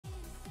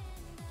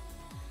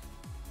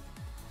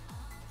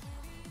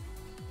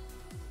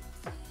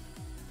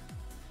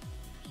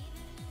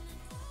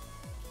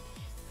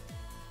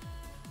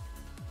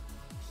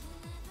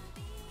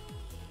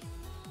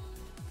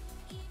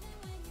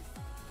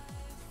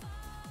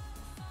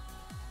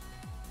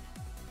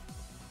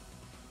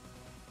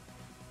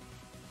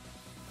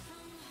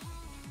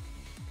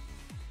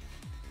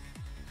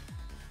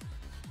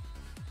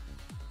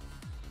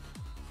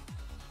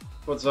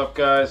What's up,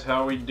 guys?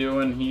 How we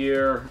doing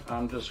here?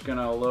 I'm just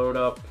gonna load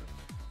up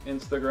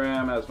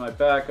Instagram as my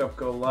backup,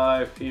 go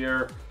live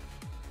here.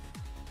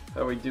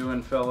 How we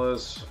doing,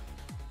 fellas?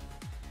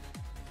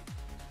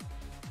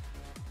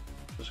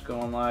 Just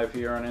going live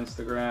here on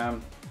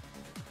Instagram.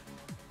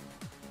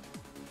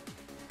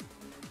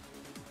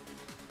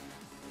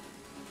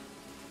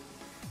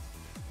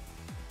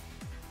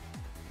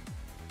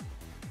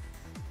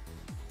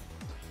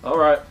 All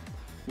right,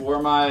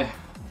 wore my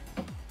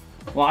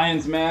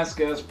Lions mask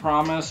as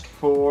promised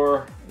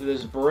for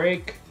this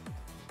break.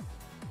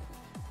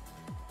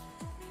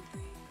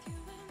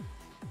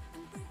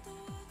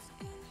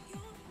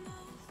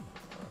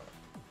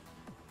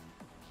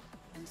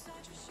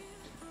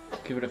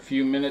 Give it a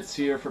few minutes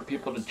here for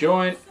people to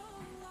join.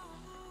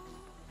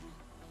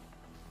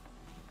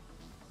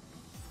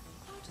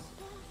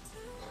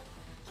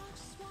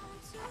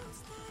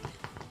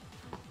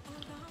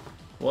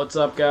 What's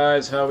up,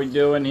 guys? How we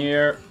doing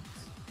here?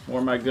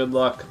 Wore my good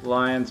luck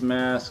Lions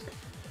mask.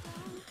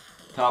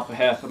 Top of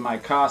half of my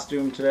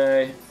costume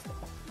today.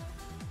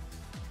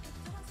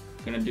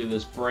 Gonna do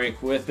this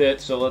break with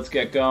it, so let's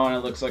get going. It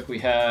looks like we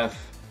have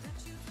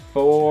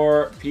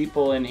 4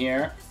 people in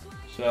here.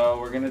 So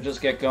we're gonna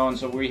just get going.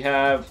 So we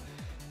have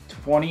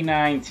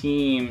 29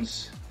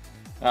 teams.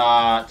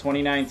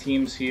 29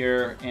 teams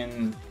here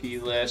in the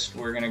list.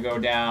 We're gonna go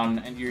down,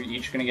 and you're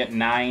each gonna get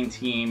 9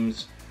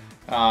 teams.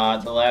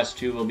 The last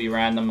 2 will be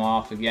random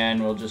off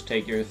again. We'll just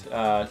take your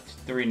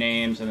 3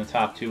 names, and the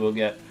top 2 will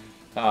get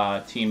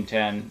team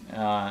 10,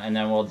 and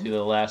then we'll do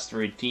the last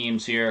 3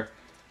 teams here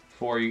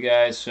for you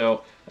guys.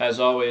 So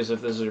as always,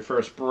 if this is your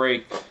first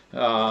break,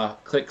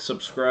 click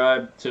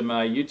subscribe to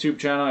my YouTube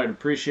channel. I'd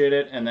appreciate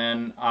it, and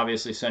then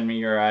obviously send me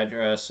your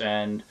address.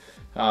 And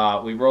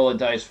we roll a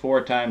dice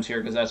 4 times here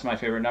because that's my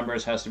favorite number.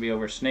 It has to be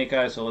over snake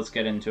eyes. So let's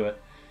get into it.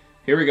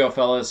 Here we go,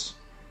 fellas.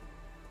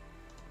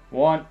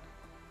 1,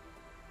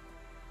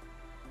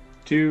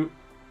 2,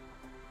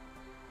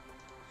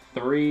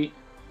 3,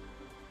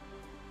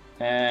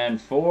 and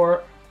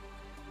 4.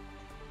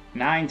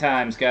 9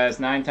 times, guys.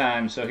 9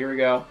 times. So here we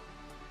go.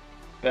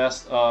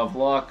 Best of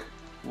luck.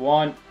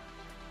 1,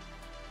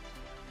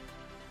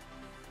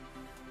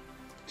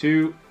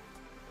 2,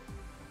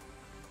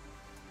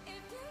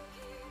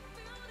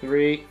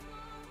 3,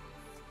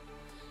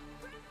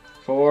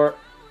 4,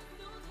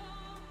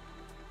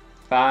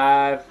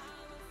 5,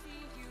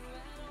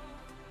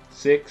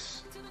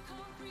 6,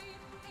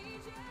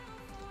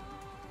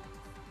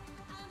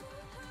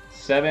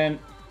 7,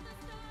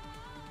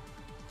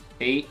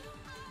 8,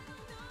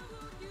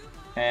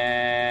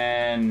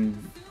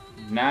 and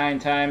 9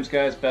 times,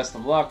 guys. Best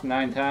of luck.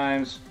 9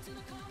 times.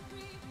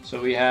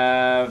 So we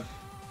have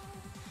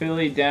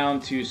Philly down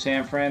to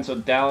San Fran. So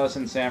Dallas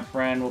and San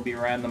Fran will be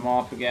random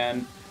off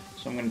again.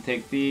 So I'm going to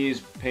take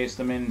these, paste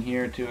them in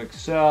here to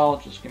Excel.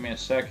 Just give me a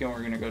second. We're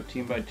going to go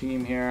team by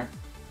team here.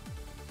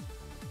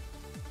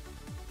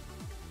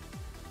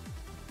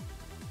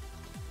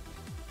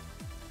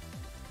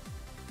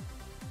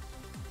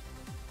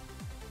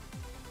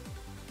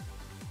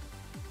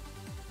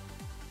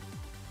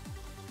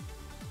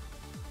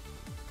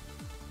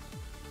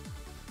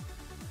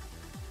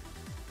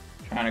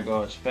 Trying to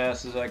go as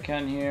fast as I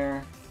can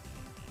here.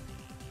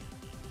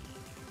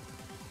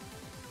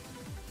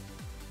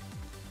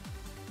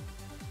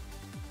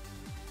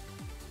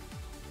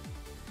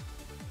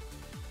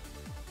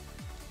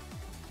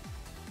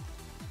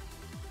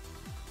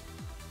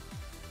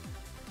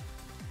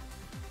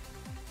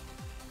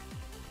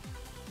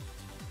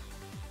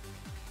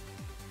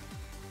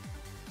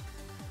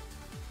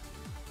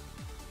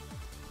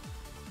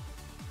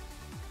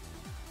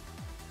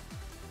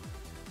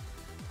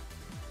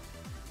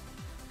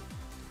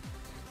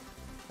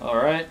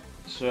 Alright,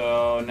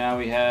 so now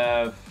we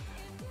have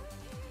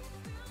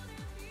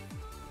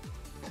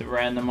to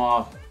random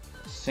off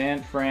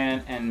San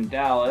Fran and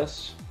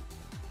Dallas.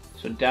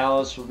 So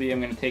Dallas will be,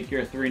 I'm going to take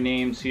your 3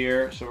 names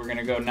here. So we're going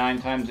to go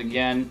 9 times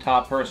again.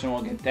 Top person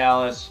will get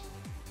Dallas.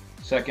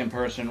 Second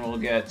person will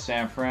get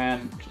San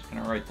Fran. I'm just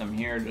going to write them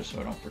here just so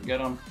I don't forget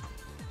them.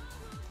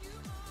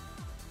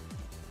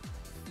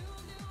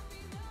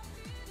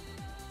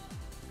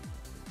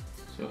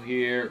 So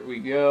here we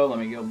go. Let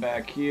me go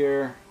back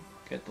here.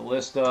 Get the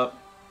list up.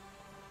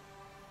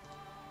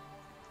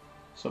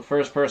 So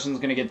first person's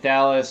going to get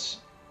Dallas.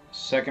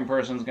 Second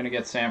person's going to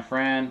get San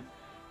Fran.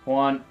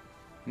 1,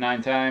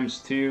 9 times.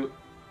 2,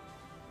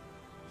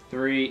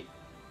 3,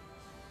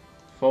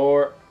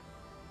 4,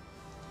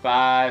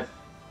 5,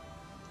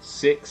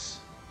 6,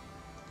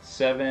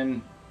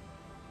 7,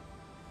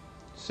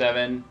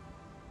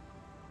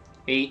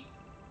 8.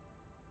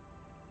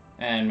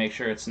 And make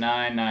sure it's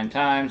 9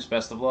 times.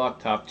 Best of luck.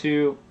 Top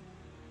 2.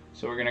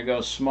 So we're going to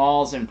go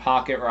Smalls and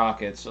Pocket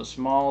Rockets. So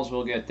Smalls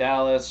will get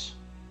Dallas.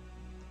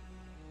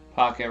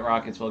 Pocket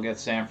Rockets will get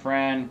San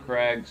Fran.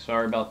 Craig,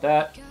 sorry about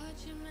that.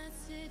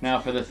 Now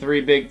for the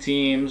 3 big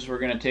teams, we're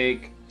going to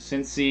take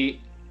Cincy,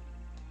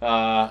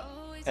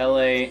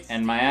 LA,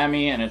 and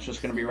Miami, and it's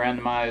just going to be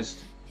randomized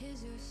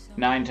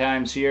 9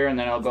 times here, and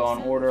then I'll go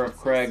in order of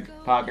Craig,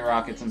 Pocket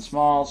Rockets, and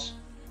Smalls.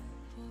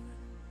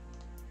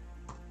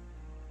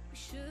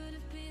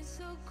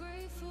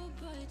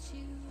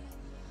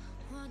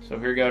 So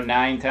here we go,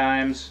 9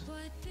 times.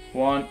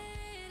 1,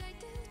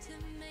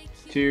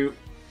 2,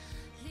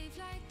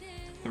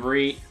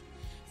 3,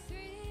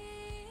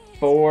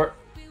 4,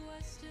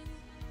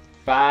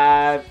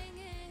 5,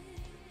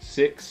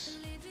 6,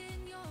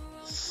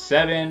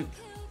 7,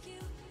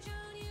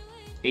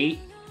 8,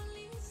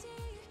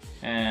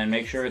 and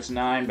make sure it's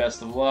 9.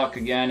 Best of luck.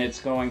 Again,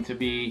 it's going to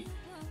be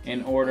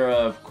in order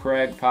of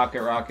Craig,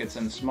 Pocket Rockets,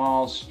 and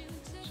Smalls.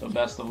 So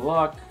best of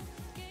luck.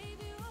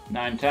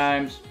 9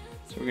 times.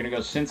 So we're going to go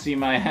Cincy,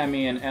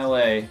 Miami, and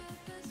LA.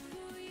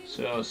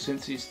 So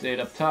Cincy stayed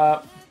up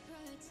top.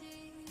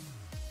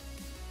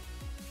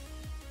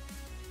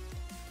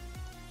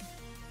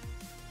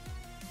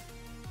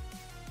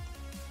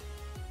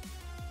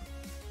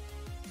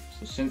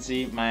 So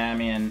Cincy,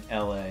 Miami, and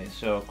LA.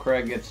 So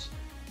Craig gets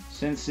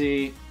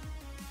Cincy,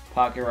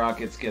 Pocket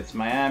Rockets gets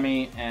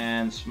Miami,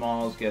 and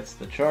Smalls gets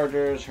the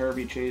Chargers.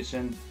 Herbie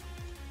chasing.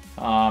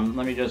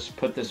 Let me just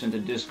put this into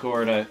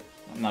Discord. I'm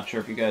not sure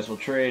if you guys will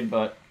trade,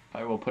 but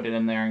I will put it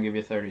in there and give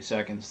you 30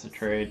 seconds to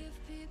trade.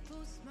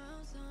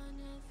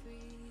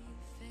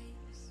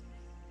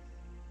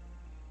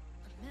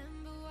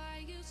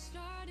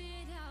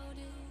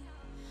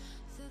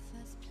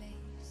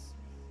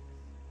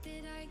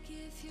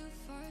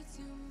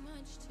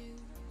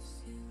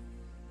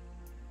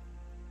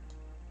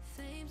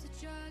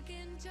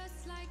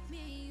 Just like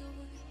me,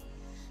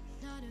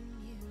 you're not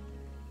immune.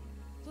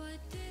 What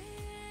did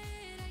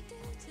I do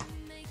to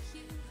make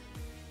you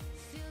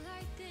feel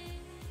like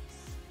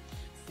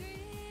this?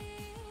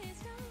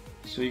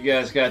 So you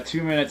guys got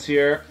 2 minutes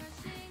here.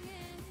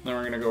 Then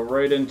we're gonna go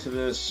right into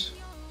this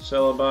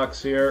Cello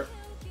box here.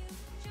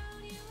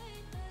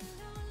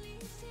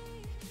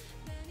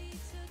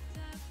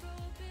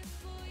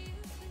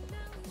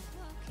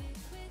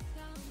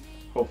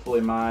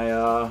 Hopefully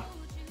my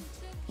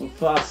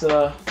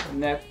Mufasa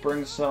neck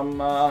brings some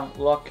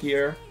luck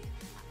here.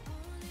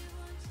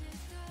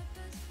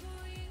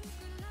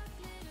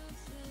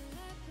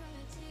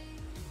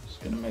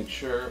 Just gonna make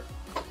sure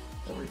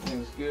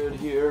everything's good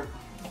here.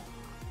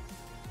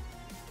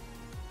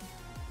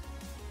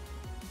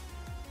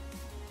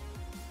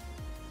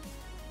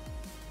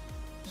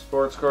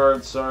 Sports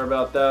cards, sorry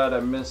about that. I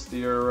missed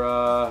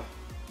your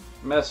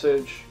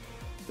message.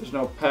 There's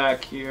no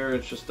pack here,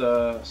 it's just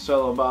a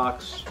Cello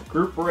box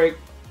group break.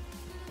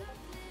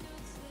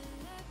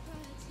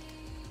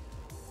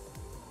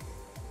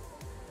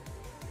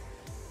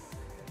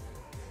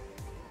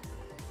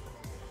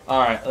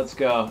 Alright, let's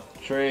go.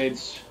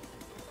 Trades.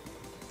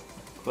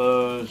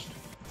 Closed.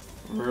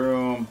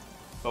 Room.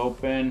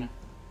 Open.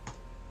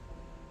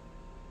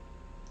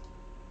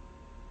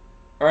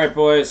 Alright,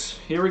 boys.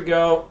 Here we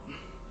go.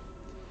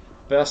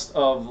 Best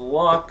of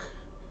luck.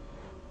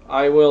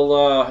 I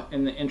will,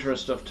 in the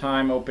interest of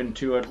time, open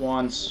 2 at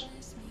once.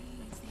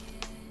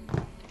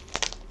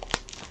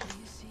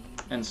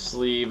 And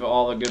sleeve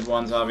all the good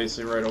ones,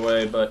 obviously, right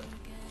away, but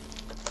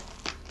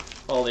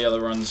all the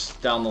other ones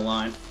down the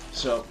line.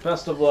 So,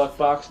 best of luck,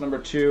 box number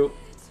 2.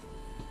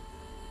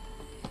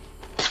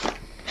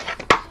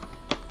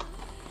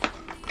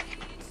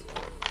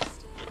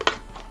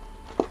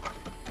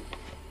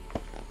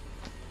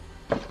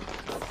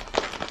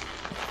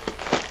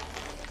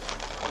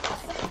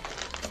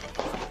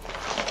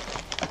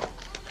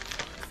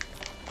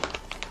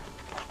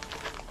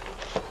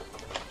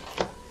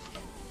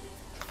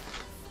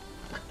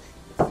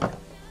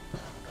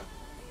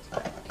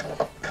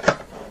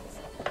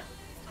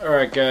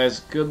 Alright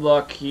guys, good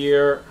luck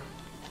here.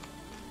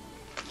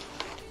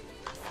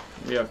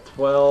 We have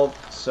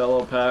 12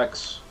 Cello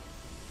packs.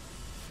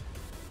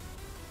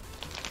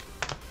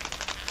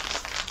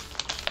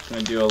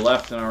 Going to do a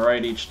left and a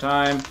right each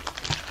time.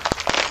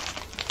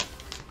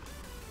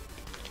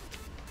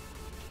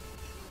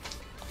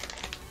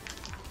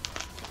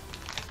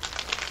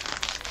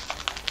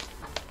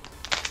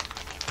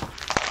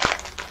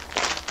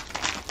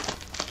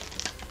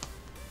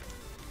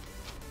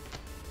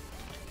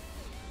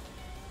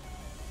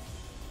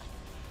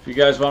 If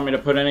you guys want me to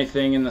put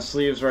anything in the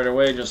sleeves right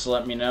away, just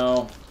let me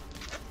know.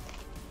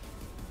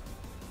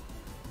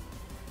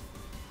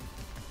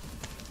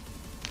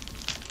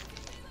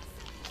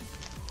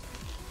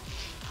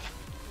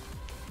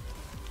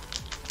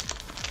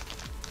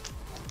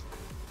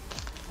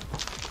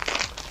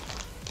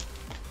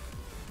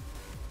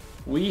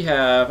 We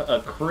have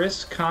a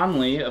Chris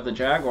Conley of the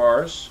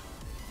Jaguars,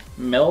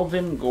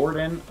 Melvin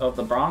Gordon of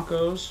the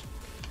Broncos,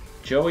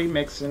 Joey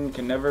Mixon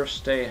can never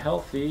stay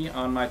healthy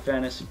on my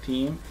fantasy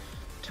team,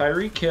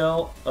 Tyreek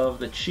Hill of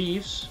the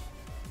Chiefs,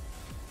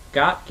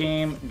 Got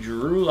Game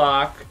Drew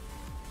Lock,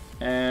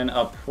 and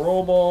a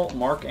Pro Bowl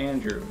Mark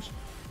Andrews.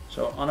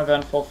 So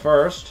uneventful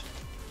first.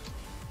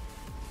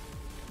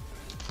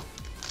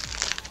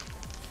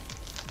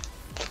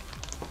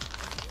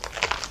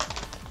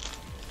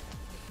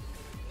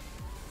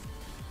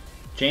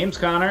 James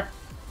Conner,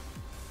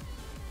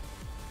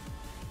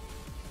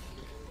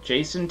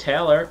 Jason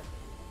Taylor,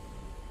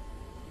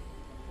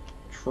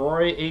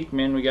 Troy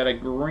Aikman. We got a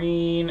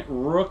green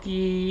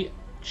rookie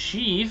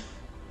Chief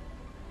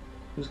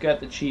Who's got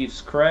the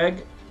Chiefs?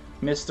 Craig.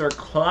 Mr.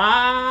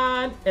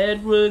 Clyde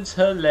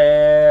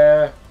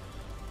Edwards-Helaire.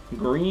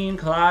 Green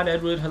Clyde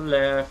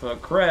Edwards-Helaire for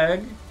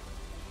Craig.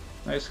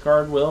 Nice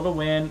card. Will to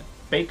Win.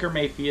 Baker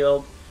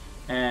Mayfield.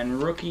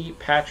 And rookie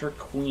Patrick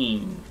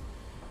Queen.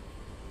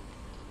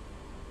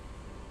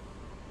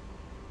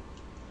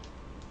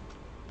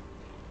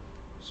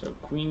 So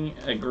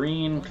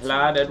green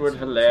Clyde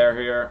Edwards-Helaire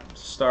here.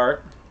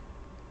 Start.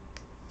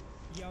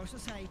 Yeah, I was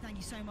just saying thank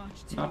you so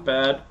much to Not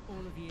bad. all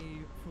of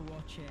you for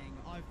watching.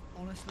 I've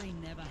honestly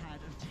never had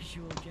a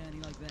visual journey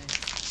like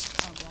this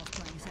whilst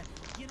playing a set.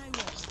 You know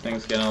what? This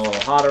thing's getting a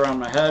little hot around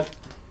my head.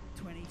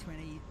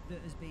 2020 that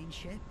has been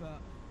shit, but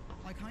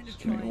I kind of Just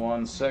give me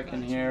 1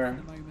 second here.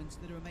 Just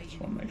Just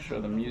want to make sure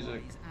the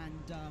music and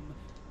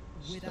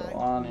still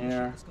on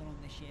here. that's gone on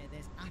this year,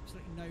 there's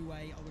absolutely no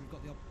way I would have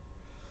got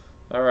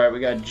the All right, we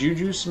got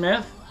Juju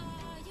Smith,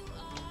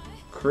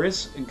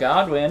 Chris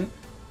Godwin,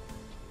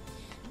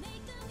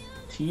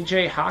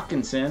 TJ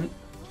Hawkinson,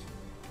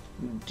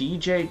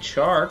 DJ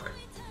Chark.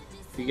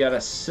 We got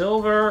a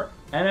silver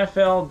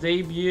NFL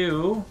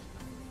debut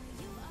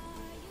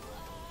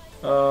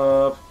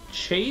of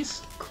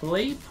Chase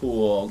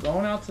Claypool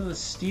going out to the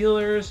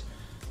Steelers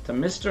to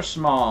Mr.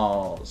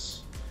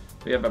 Smalls.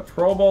 We have a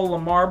Pro Bowl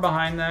Lamar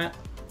behind that.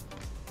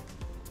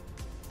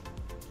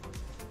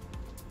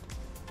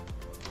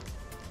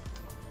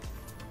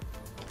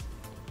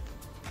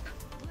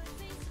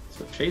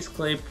 So Chase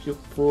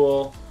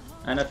Claypool,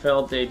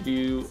 NFL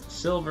debut,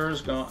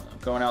 silvers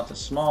going out to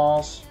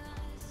Smalls.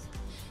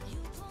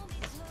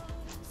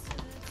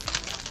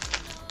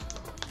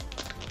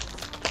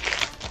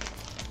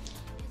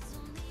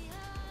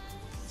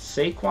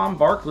 Saquon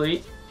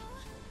Barkley,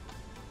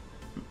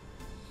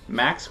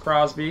 Max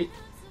Crosby,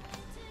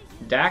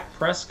 Dak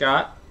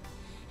Prescott.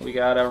 We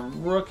got a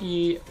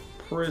rookie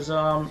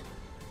prism,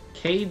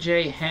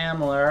 KJ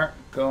Hamler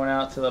going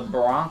out to the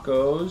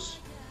Broncos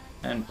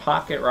and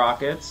Pocket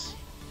Rockets.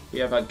 We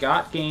have a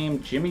Got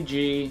Game Jimmy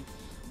G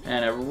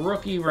and a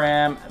rookie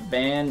Ram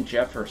Van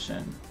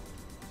Jefferson.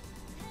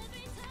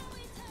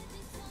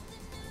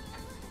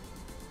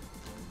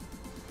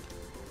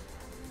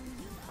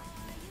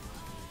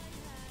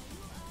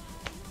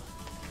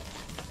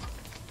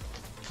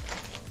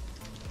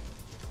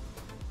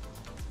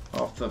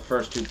 Off the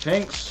first two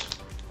pinks.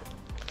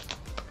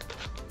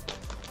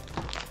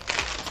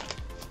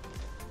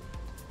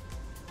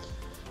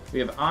 We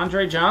have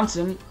Andre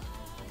Johnson,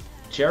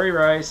 Jerry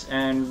Rice,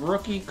 and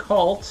rookie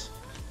Colt,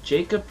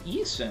 Jacob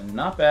Eason.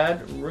 Not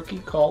bad. Rookie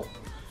Colt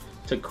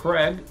to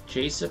Craig,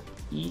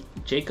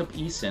 Jacob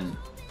Eason.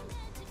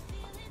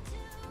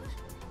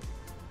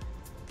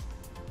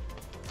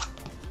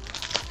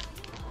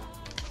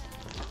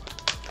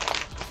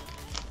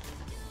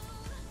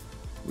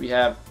 We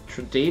have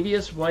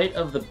Tre'Davious White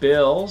of the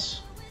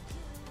Bills,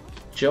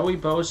 Joey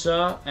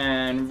Bosa,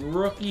 and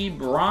rookie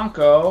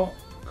Bronco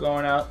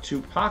going out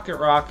to Pocket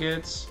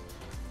Rockets,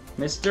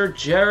 Mr.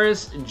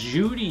 Jerris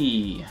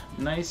Judy.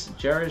 Nice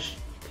Jerris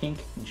Pink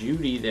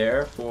Judy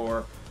there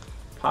for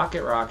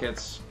Pocket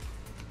Rockets.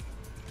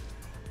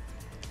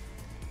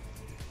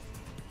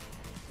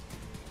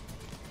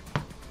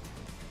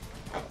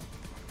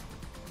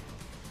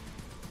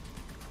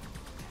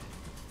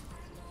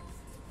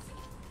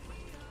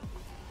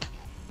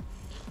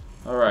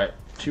 All right,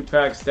 2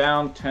 packs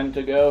down, 10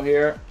 to go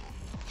here.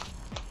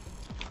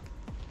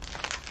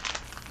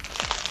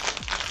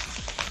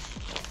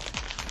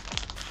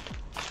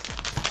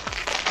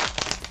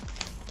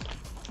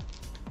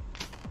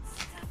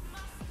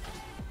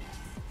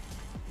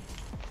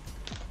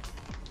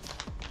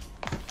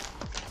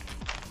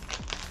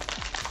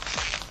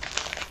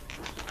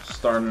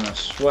 Starting to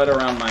sweat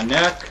around my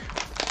neck.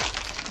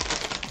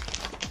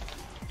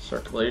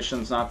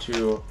 Circulation's not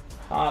too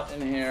hot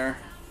in here.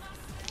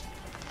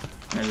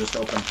 I just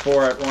opened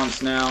 4 at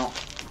once now. I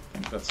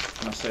think that's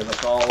going to save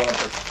us all a little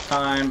bit of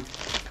time.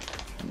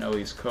 I know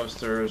East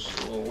Coasters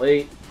a little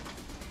late.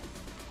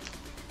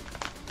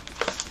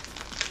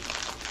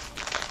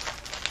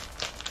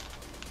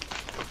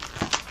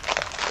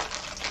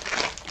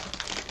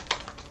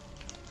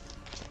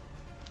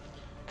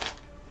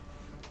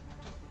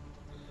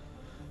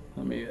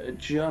 Let me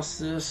adjust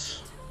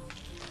this.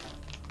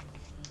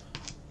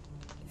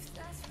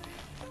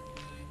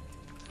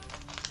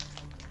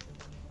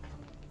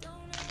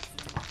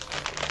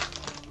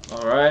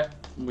 All right,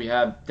 we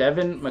have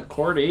Devin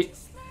McCourty,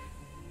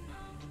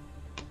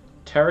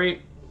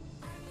 Terry.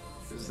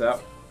 Is that?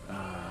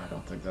 I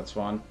don't think that's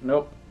one.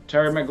 Nope.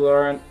 Terry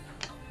McLaurin,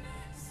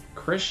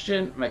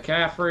 Christian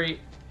McCaffrey,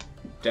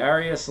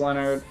 Darius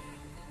Leonard,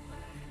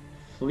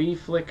 Flea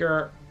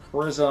Flicker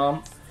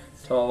Prism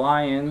to the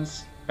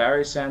Lions,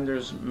 Barry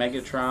Sanders,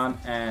 Megatron,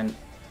 and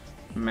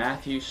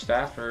Matthew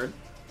Stafford.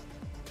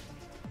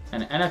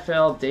 An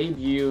NFL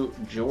debut,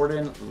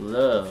 Jordan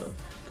Love,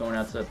 going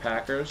out to the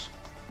Packers.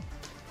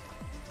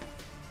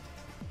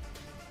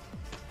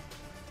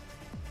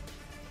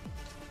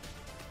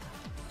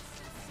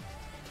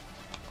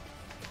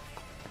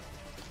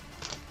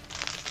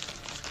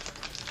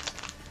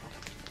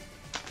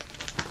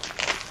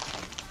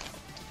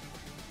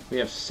 We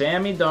have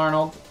Sammy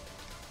Darnold,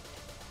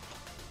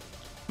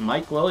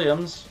 Mike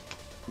Williams,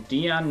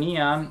 Dion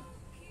Neon.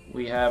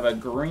 We have a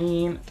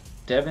green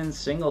Devin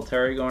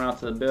Singletary going out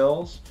to the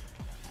Bills.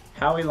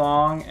 Howie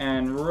Long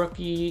and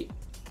rookie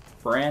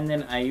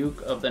Brandon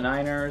Ayuk of the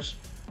Niners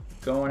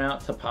going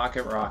out to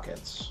Pocket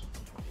Rockets.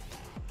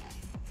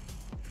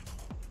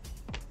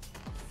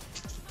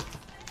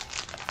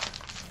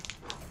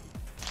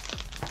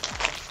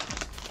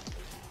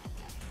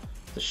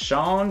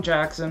 Deshaun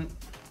Jackson,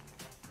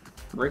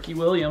 Ricky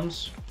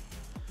Williams,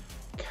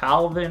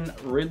 Calvin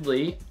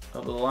Ridley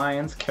of the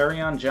Lions,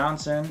 Kerryon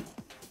Johnson,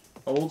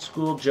 old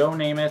school Joe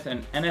Namath,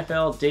 and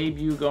NFL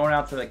debut going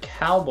out to the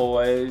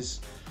Cowboys,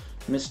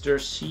 Mr.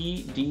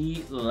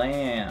 C.D.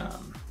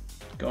 Lamb.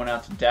 Going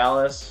out to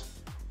Dallas.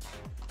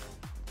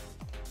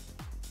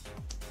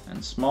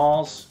 And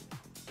Smalls.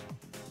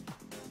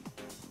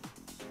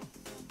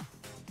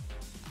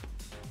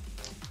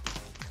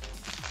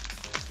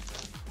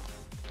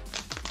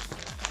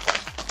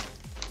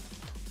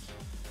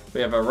 We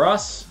have a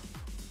Russ,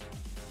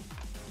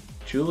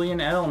 Julian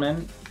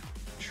Edelman,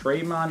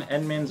 Trayvon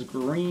Edmonds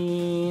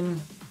green,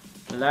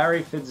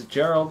 Larry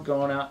Fitzgerald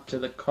going out to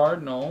the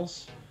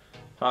Cardinals,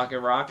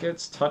 Pocket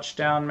Rockets,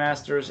 Touchdown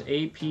Masters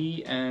AP,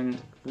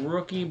 and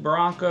rookie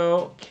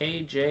Bronco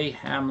KJ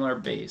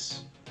Hamler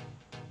base.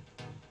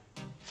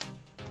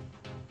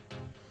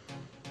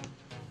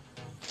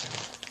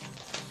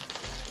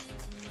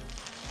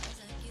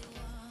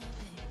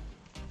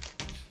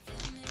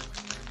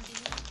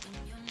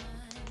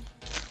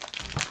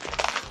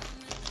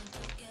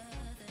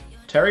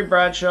 Terry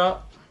Bradshaw,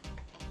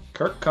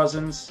 Kirk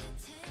Cousins,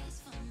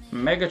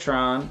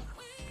 Megatron,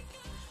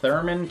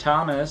 Thurman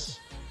Thomas,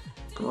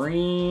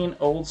 green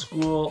old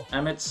school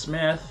Emmitt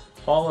Smith,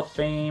 Hall of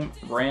Fame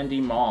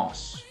Randy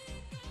Moss.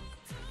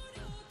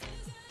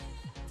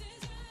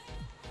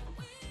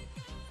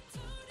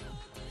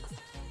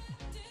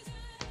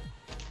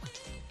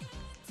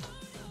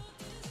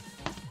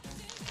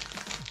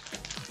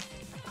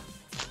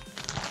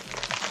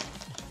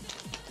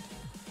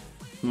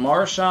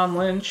 Marshawn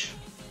Lynch,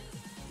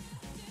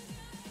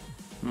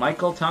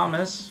 Michael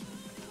Thomas,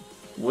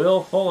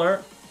 Will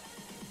Fuller,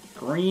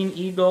 Green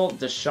Eagle,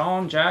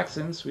 Deshaun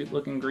Jackson, sweet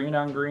looking green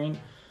on green,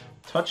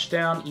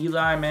 touchdown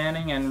Eli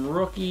Manning, and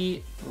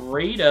rookie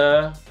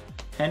Raider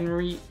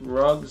Henry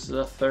Ruggs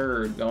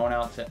III going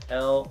out to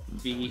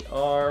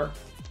LVR.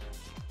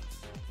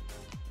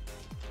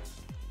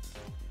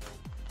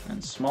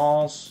 And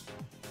Smalls.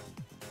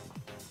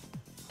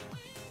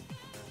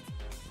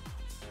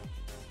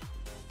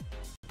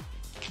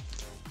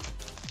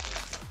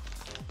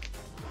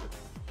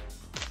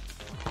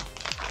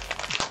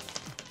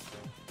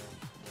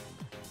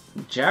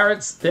 Jarrett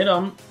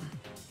Stidham,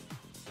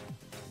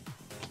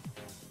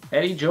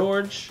 Eddie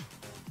George,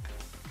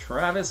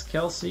 Travis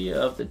Kelce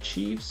of the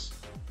Chiefs,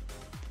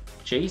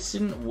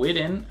 Jason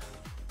Witten.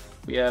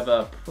 We have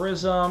a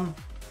Prism,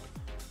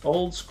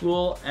 old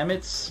school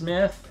Emmitt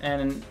Smith,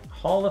 and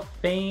Hall of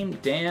Fame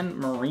Dan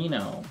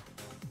Marino.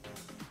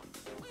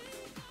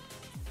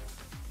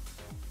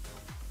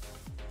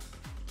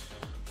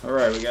 All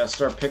right, we gotta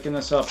start picking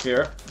this up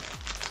here.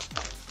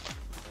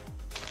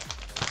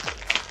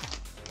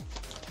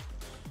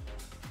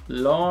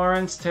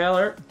 Lawrence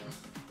Taylor,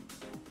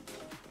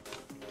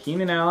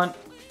 Keenan Allen,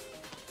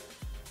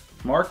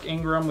 Mark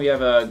Ingram. We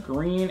have a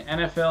green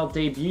NFL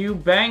debut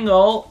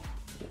Bengal.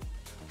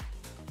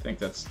 I think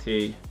that's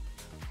T.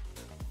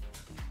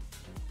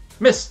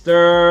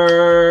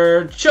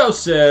 Mr.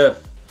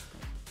 Joseph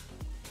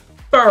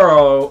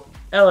Burrow,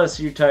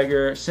 LSU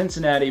Tiger,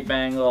 Cincinnati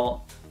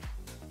Bengal.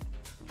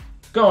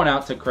 Going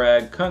out to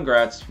Craig.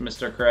 Congrats,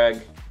 Mr.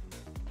 Craig.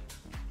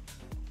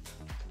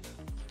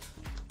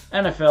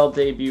 NFL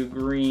debut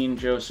green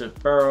Joseph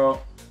Burrow.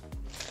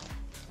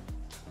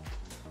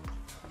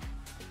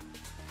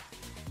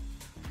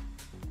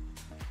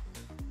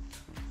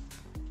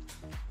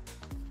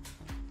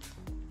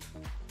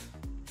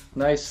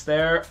 Nice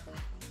there.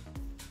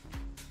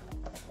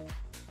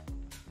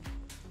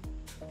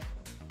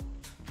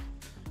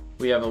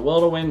 We have a will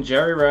to win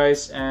Jerry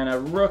Rice and a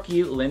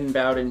rookie Lynn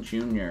Bowden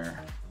Jr.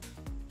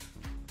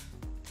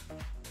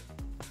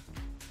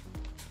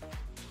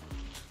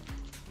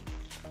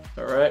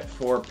 All right,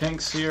 4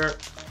 pinks here.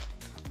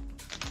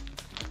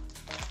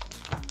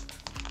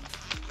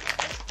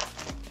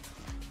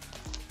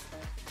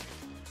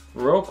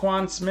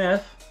 Roquan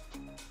Smith.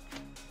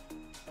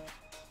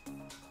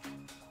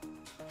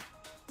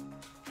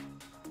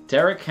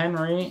 Derrick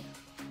Henry.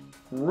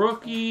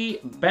 Rookie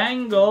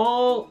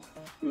Bengal,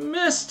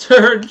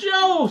 Mr.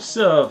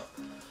 Joseph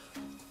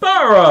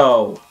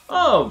Burrow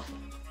of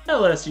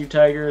LSU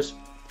Tigers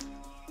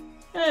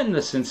and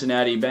the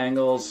Cincinnati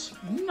Bengals.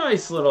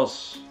 Nice little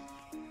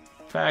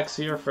packs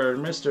here for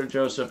Mr.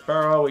 Joseph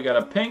Burrow. We got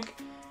a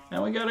pink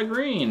and we got a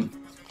green.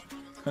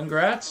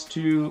 Congrats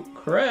to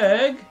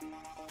Craig.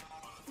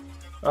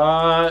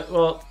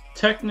 Well,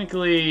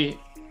 technically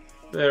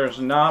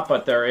there's not,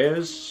 but there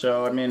is.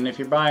 So, I mean, if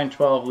you're buying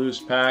 12 loose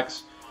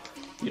packs,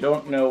 you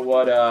don't know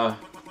what, I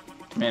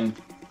mean,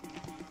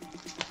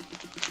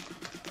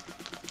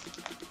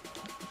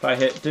 If I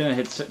didn't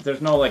hit,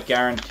 there's no like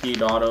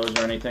guaranteed autos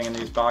or anything in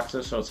these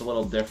boxes, so it's a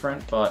little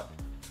different, but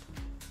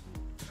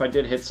if I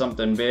did hit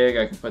something big,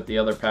 I could put the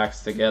other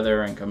packs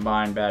together and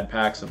combine bad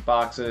packs of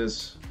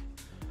boxes,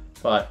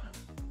 but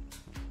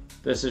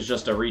this is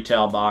just a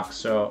retail box.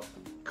 So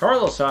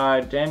Carlos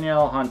Hyde,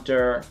 Danielle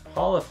Hunter,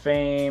 Hall of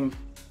Fame,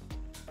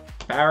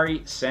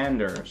 Barry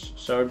Sanders.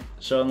 So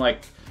in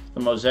like the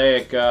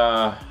Mosaic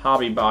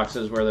hobby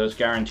boxes where there's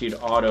guaranteed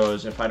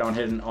autos, if I don't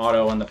hit an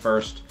auto in the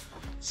first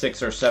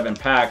 6 or 7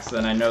 packs,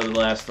 then I know the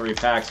last 3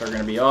 packs are going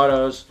to be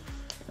autos,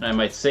 and I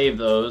might save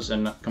those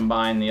and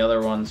combine the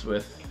other ones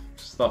with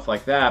stuff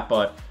like that,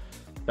 but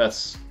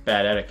that's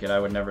bad etiquette. I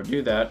would never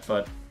do that,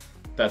 but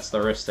that's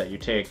the risk that you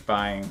take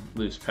buying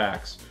loose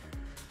packs.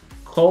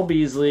 Cole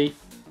Beasley,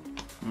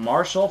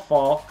 Marshall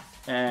Faulk,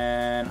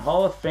 and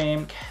Hall of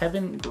Fame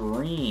Kevin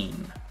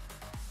Green.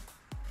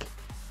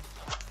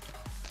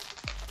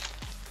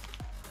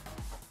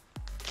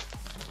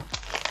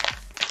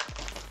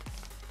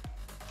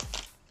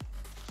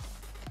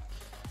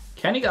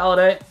 Kenny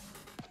Galladay,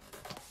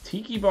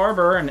 Tiki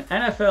Barber, an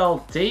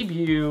NFL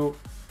debut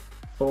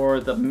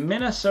for the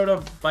Minnesota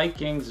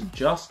Vikings,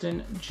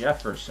 Justin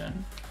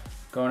Jefferson.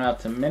 Going out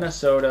to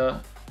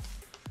Minnesota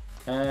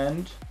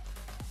and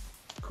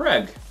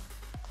Craig.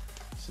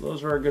 So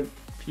those were a good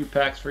few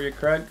packs for you,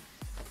 Craig.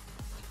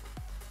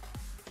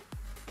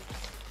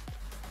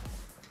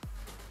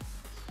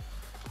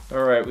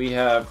 All right,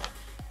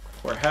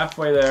 we're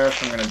halfway there,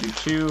 so I'm going to do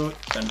 2,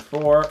 then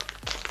 4.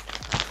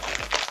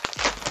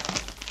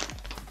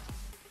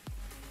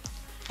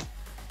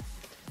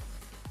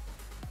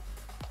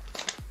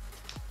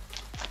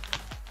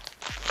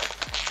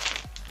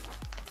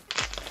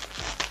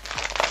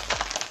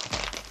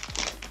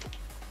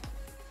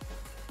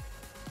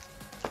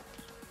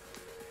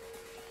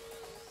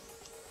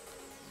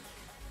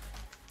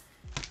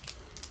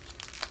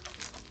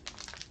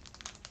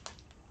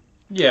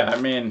 Yeah,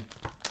 I mean,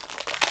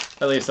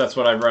 at least that's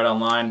what I've read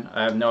online.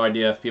 I have no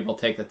idea if people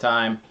take the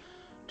time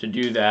to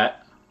do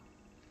that.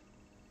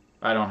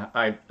 I don't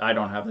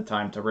have the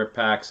time to rip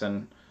packs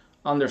and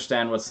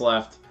understand what's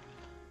left.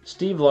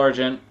 Steve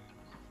Largent,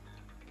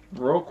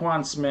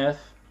 Roquan Smith,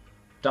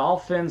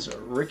 Dolphins,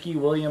 Ricky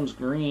Williams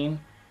Green,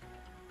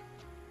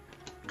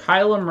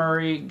 Kyler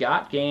Murray,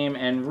 Got Game,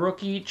 and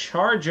rookie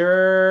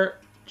Charger,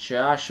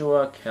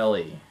 Joshua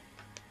Kelly.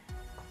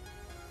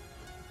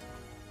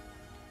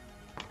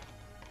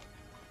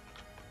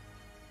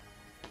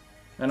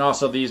 And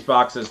also these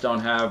boxes don't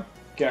have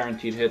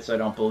guaranteed hits, I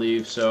don't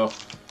believe, so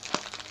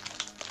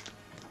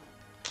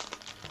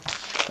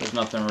there's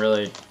nothing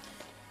really.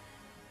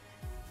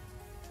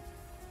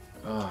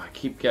 Oh, I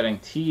keep getting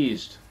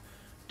teased.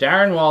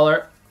 Darren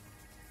Waller,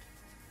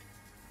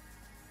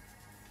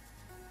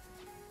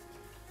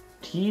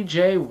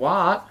 TJ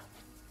Watt,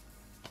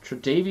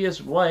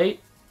 Tre'Davious White,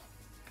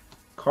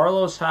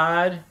 Carlos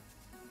Hyde.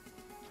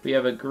 We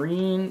have a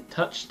green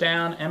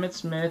touchdown, Emmitt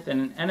Smith,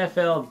 and an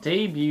NFL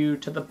debut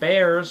to the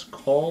Bears,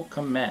 Cole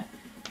Kmet.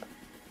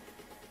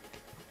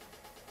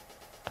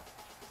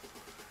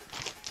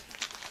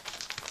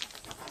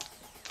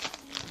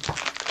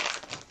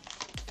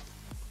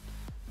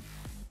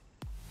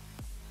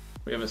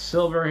 We have a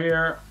silver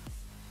here,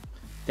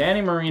 Danny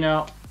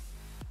Marino,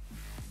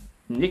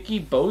 Nicky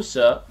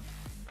Bosa,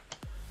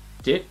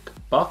 Dick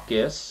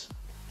Butkus,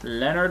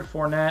 Leonard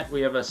Fournette.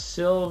 We have a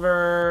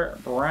silver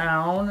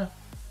brown,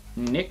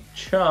 Nick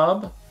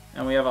Chubb,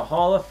 and we have a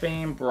Hall of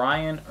Fame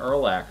Brian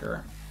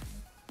Urlacher.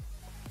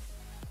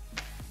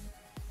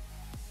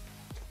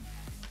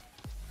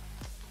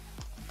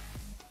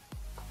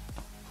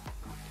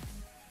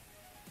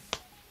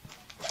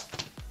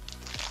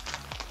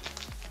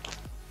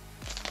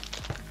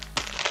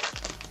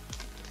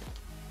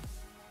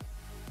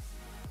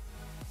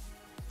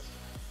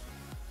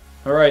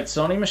 All right,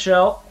 Sony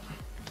Michel,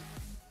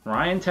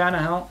 Ryan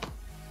Tannehill,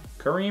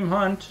 Kareem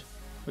Hunt.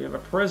 We have a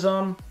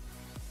Prism,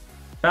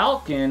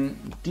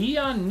 Falcon,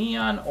 Dion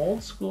Neon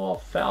Old School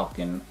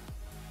Falcon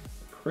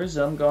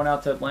Prism going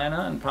out to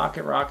Atlanta, and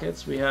Pocket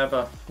Rockets. We have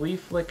a Flea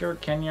Flicker,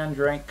 Kenyon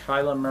Drake,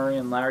 Kyler Murray,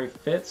 and Larry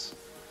Fitz.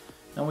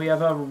 And we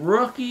have a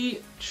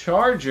rookie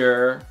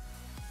Charger,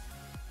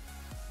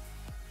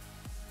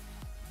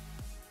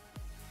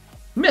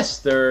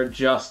 Mr.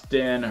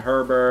 Justin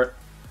Herbert.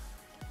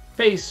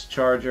 Face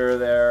Charger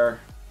there.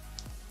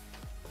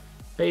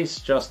 Face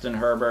Justin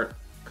Herbert.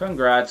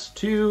 Congrats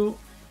to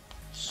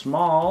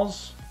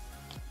Smalls.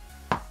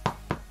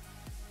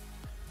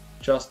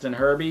 Justin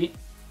Herbie.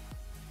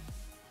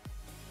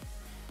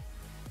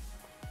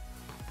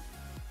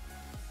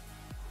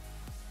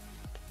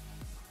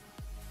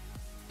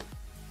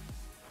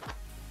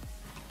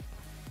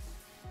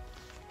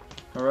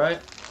 All right,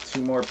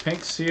 2 more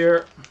pinks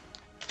here.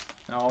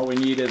 Now all we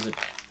need is a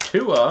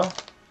Tua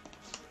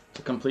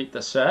to complete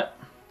the set.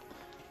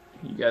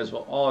 You guys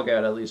will all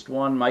get at least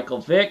one. Michael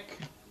Vick,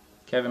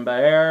 Kevin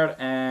Byard,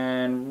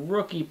 and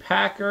rookie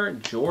Packer,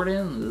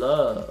 Jordan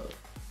Love.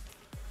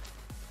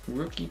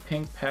 Rookie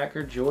pink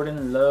Packer,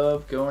 Jordan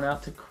Love going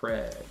out to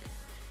Craig.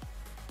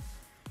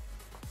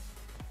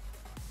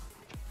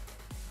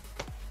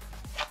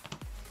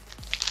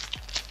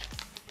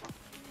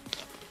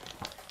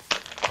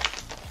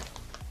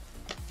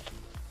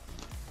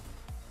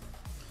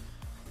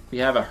 We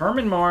have a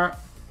Herman Moore,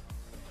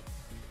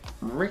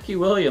 Ricky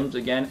Williams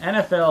again,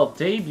 NFL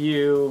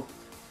debut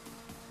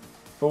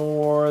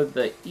for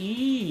the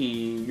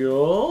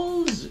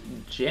Eagles.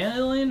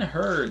 Jalen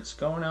Hurts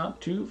going out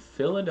to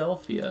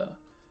Philadelphia.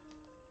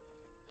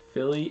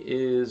 Philly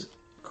is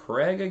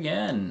Craig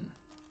again.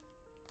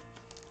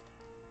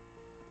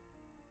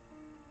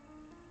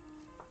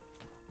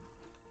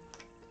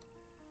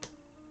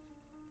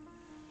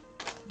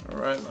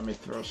 Alright, let me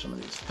throw some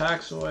of these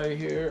packs away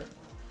here.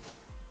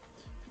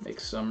 Make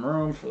some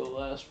room for the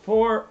last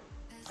 4.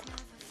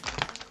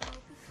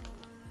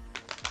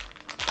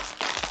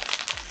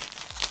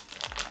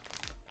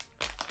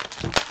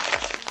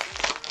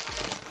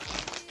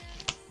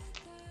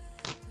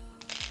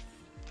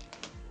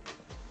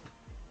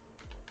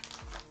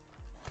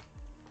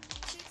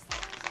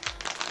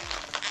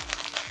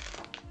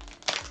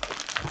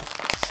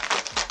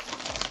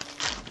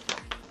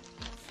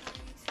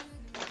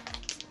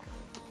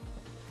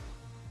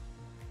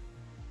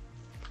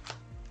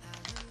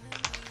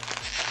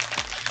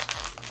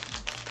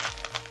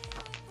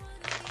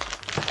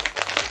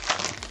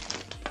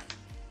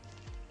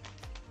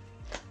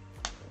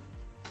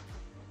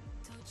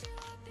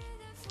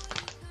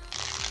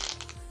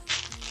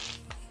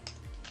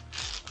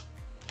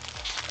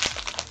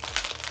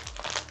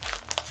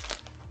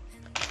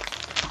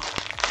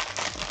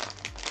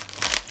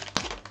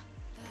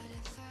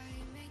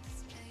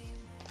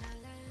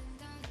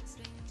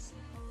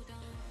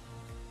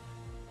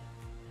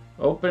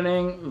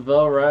 Opening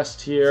the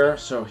rest here.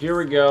 So here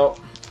we go.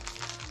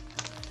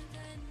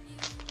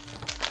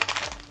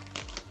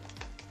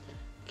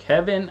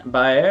 Kevin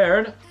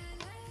Byard.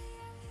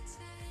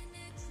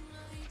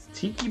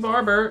 Tiki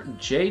Barber.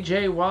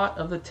 J.J. Watt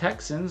of the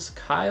Texans.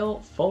 Kyle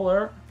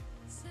Fuller.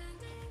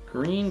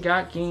 Green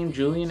got game.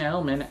 Julian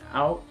Edelman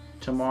out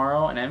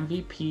tomorrow. And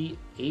MVP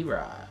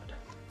A-Rod.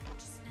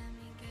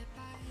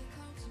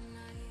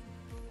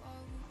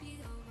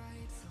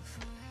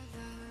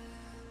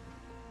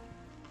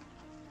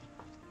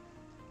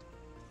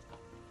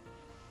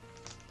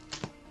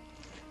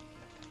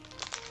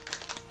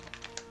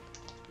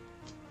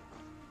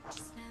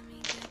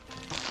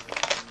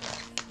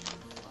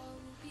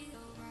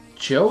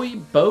 Joey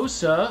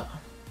Bosa,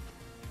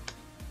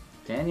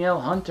 Danielle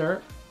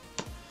Hunter,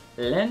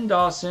 Len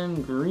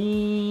Dawson,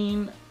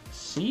 green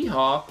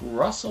Seahawk,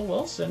 Russell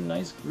Wilson,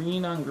 nice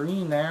green on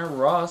green there,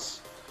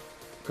 Russ,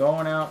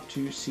 going out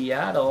to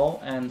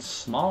Seattle, and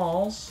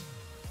Smalls,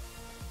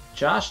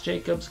 Josh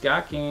Jacobs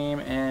got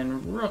game,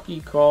 and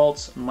rookie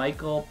Colts,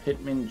 Michael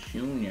Pittman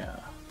Jr.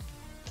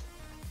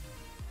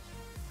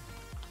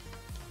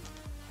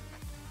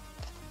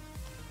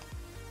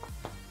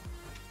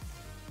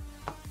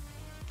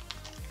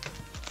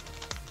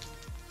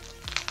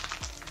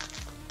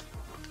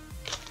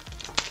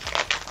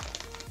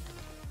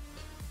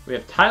 We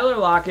have Tyler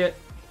Lockett,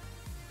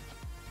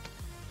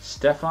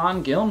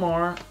 Stephon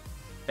Gilmore,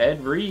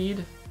 Ed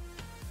Reed,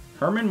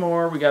 Herman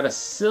Moore. We got a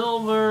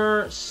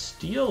silver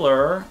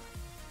Steeler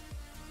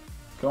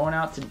going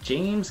out to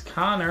James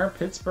Conner,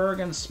 Pittsburgh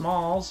and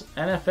Smalls.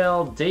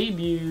 NFL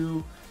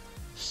debut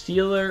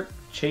Steeler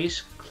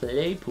Chase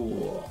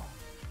Claypool.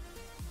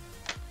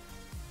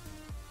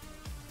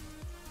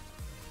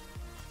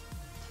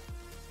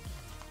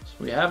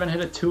 We haven't hit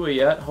a Tua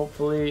yet.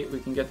 Hopefully we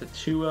can get the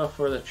Tua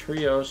for the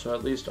trio, so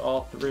at least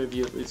all 3 of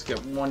you at least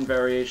get one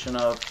variation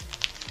of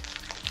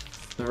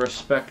the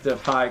respective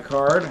high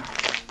card.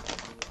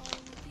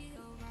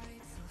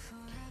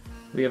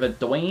 We have a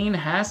Dwayne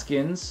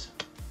Haskins.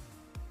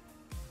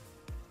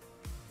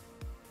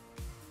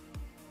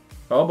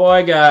 Oh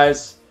boy,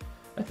 guys.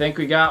 I think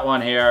we got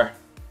one here.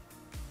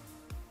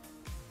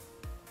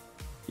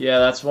 Yeah,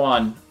 that's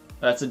one.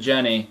 That's a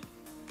Jenny.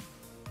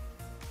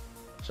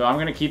 So I'm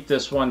going to keep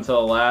this one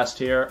till the last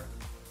here.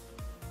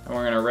 And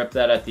we're going to rip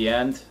that at the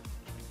end.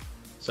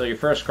 So your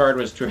first card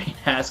was Dwayne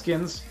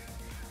Haskins.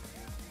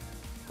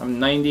 I'm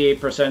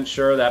 98%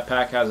 sure that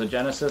pack has a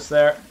Genesis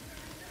there.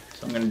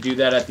 So I'm going to do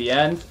that at the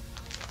end.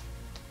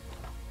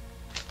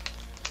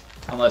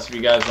 Unless if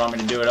you guys want me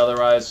to do it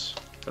otherwise.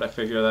 But I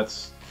figure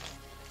that's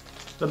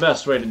the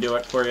best way to do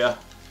it for you.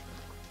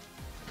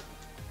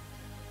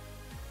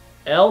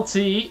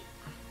 LT.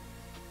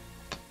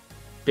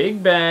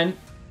 Big Ben.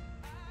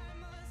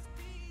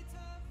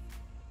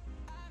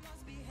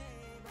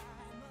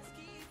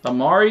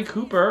 Amari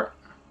Cooper,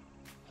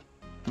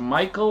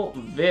 Michael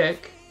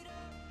Vick,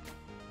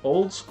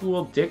 Old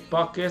School Dick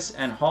Butkus,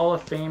 and Hall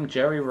of Fame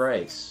Jerry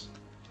Rice.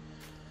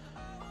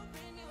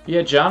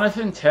 Yeah,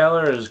 Jonathan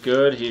Taylor is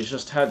good. He's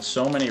just had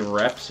so many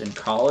reps in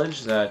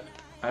college that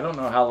I don't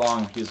know how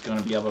long he's going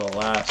to be able to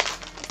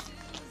last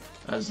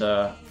as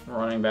a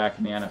running back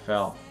in the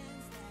NFL.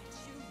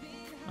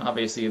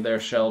 Obviously, their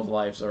shelf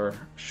lives are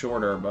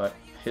shorter, but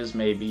his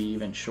may be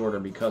even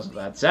shorter because of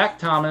that. Zach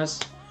Thomas,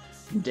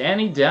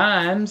 Danny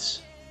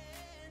Dimes,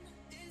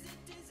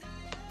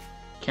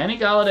 Kenny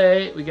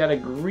Galladay. We got a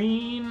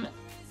green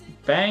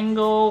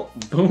Bengal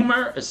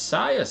Boomer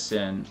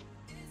Esiason,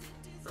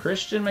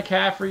 Christian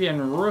McCaffrey,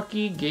 and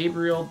rookie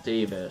Gabriel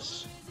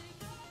Davis.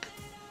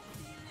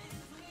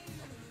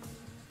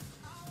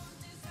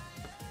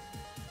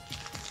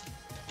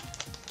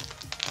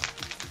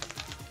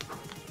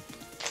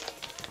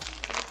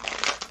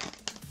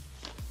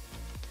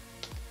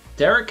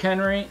 Derrick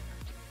Henry,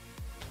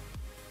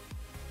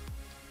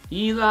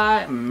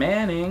 Eli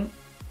Manning,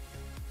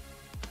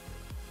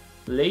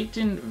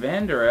 Leighton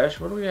Vander Esch.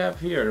 What do we have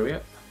here? Do we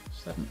have,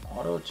 is that an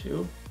auto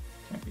too?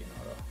 Can't be an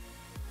auto.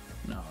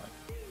 No.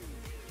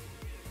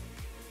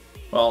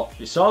 Well,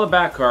 you saw the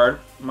back card.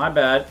 My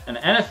bad. An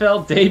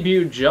NFL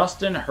debut,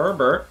 Justin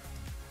Herbert.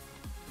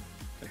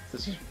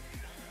 This is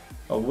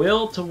a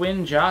will to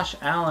win, Josh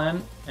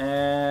Allen,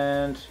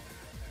 and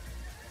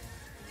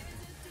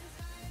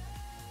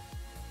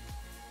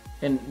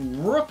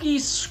rookie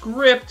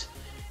script,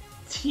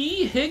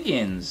 T.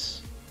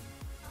 Higgins.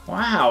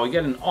 Wow, we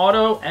get an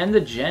auto and the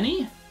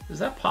Jenny? Is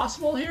that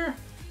possible here?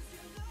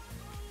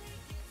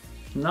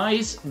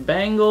 Nice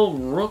Bengal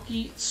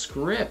rookie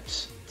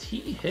script,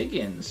 T.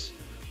 Higgins.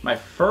 My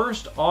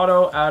first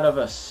auto out of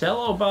a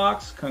Cello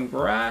box.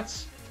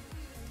 Congrats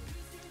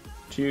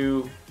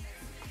to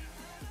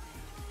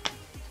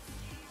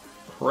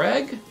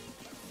Craig.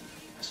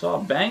 I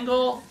saw a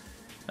Bengal.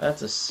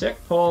 That's a sick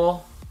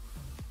pull.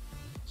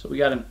 So we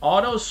got an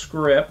auto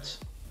script,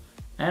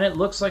 and it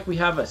looks like we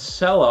have a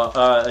Cello,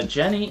 a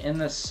Jenny in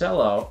the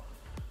Cello.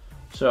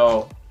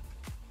 So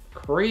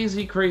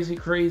crazy, crazy,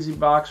 crazy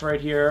box right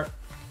here.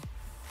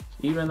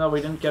 Even though we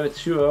didn't get a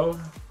 2-0.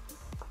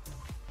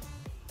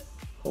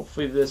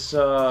 Hopefully this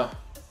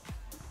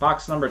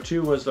box number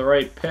 2 was the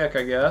right pick,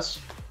 I guess.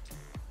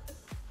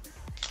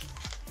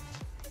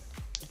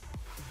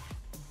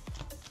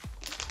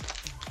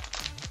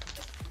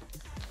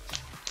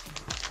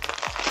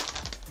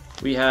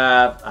 We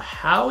have a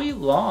Howie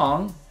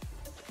Long,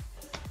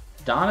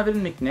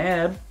 Donovan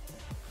McNabb.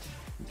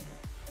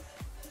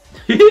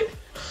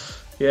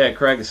 Yeah,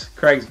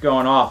 Craig's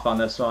going off on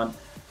this one.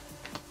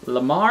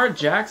 Lamar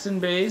Jackson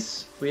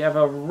base. We have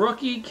a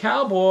rookie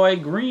Cowboy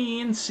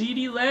green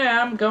CeeDee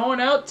Lamb going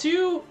out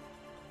to...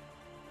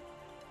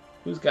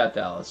 Who's got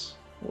Dallas?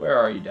 Where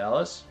are you,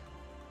 Dallas?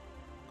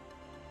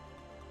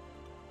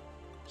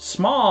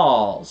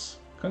 Smalls.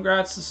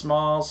 Congrats to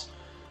Smalls.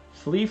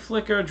 Flea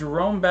Flicker,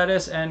 Jerome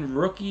Bettis, and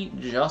rookie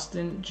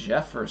Justin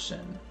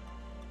Jefferson.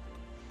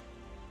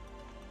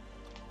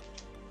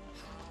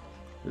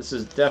 This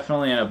is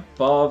definitely an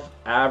above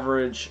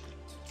average.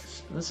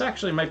 This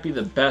actually might be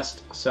the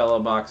best Cello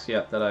box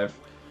yet that I've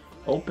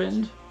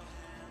opened.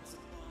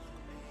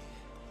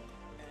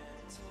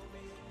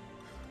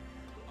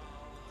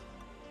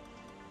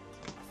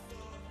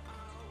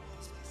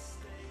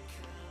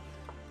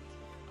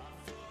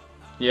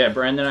 Yeah,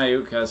 Brandon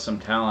Ayuk has some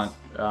talent.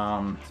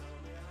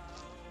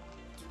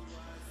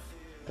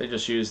 They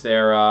just use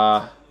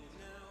their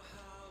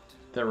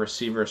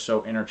receivers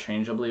so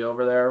interchangeably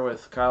over there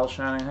with Kyle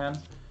Shanahan.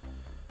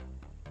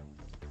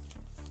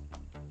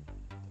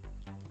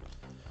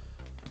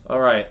 All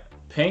right,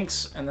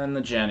 pinks and then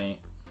the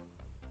Jenny.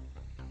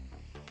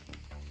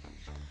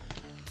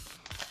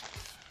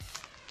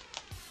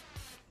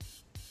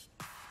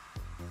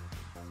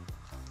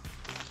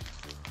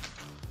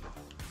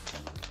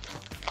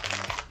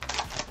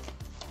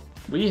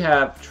 We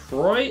have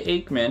Troy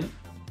Aikman,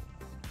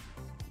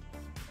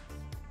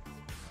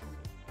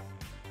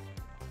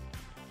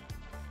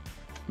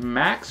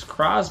 Max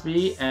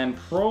Crosby, and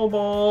Pro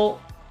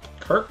Bowl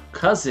Kirk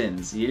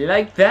Cousins. You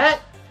like that?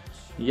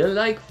 You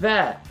like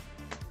that?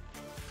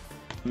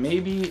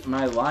 Maybe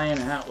my lion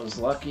hat was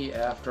lucky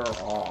after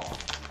all.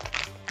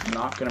 I'm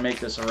not going to make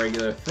this a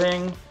regular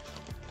thing.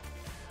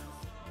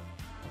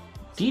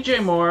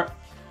 DJ Moore,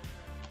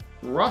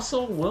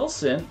 Russell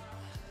Wilson,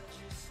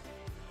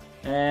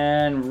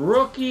 and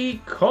rookie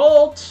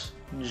Colt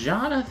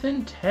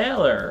Jonathan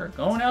Taylor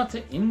going out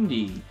to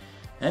Indy.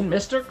 And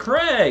Mr.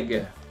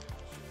 Craig.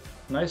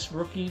 Nice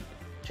rookie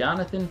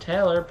Jonathan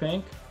Taylor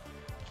pink.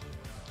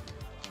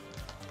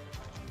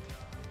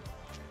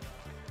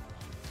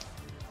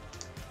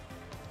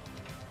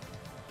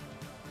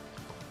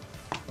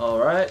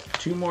 Alright,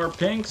 2 more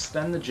pinks,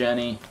 then the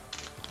Jenny.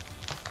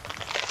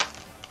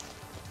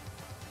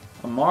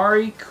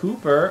 Amari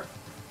Cooper,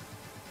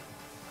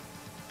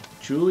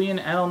 Julian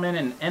Edelman,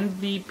 and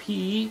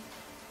MVP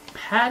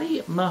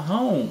Patty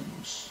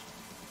Mahomes.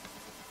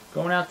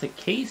 Going out to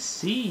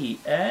KC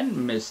and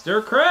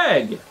Mr.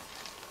 Craig.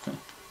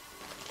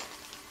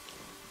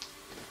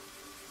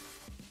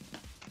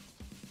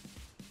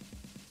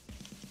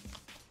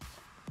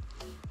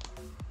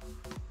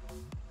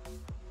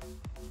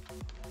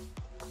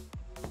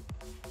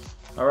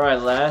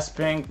 Alright, last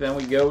pink, then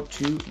we go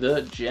to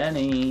the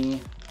Jenny.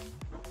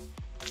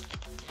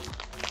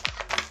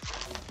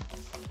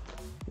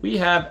 We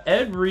have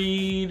Ed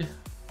Reed,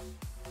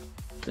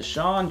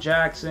 Deshaun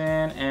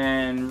Jackson,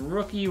 and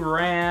rookie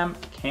Ram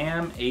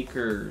Cam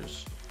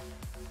Akers.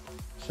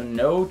 So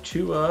no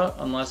Tua,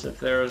 unless if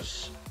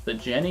there's the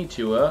Jenny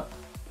Tua.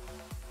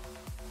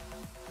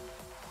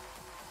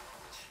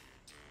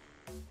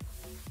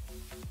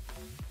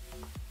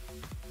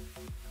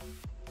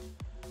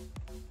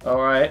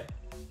 Alright.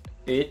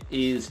 It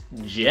is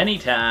Jenny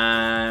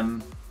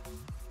time.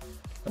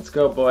 Let's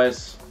go,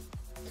 boys.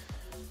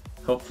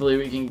 Hopefully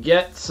we can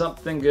get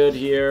something good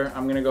here.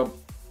 I'm going to go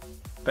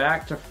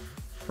back to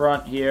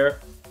front here.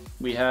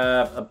 We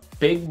have a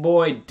big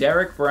boy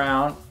Derek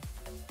Brown.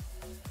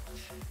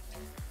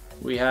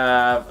 We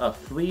have a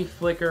flea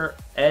flicker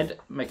Ed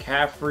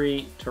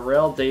McCaffrey,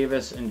 Terrell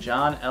Davis, and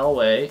John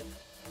Elway.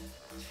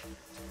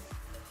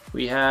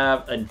 We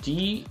have a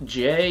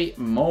DJ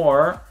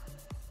Moore.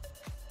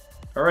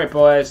 All right,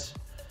 boys.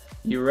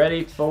 You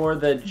ready for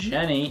the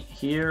Jenny?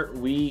 Here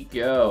we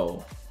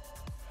go.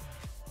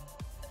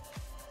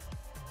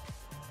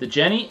 The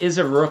Jenny is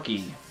a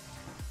rookie.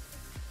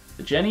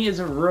 The Jenny is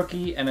a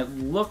rookie, and it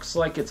looks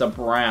like it's a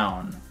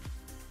Brown.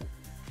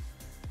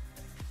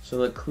 So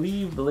the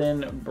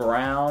Cleveland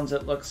Browns,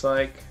 it looks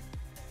like.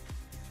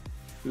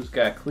 Who's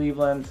got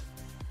Cleveland?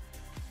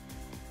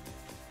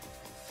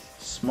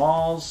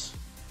 Smalls.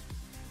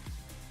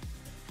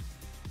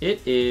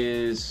 It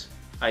is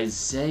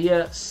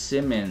Isaiah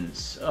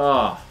Simmons.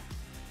 Oh.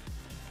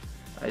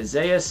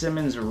 Isaiah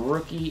Simmons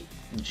rookie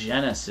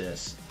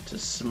Genesis to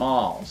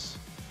Smalls.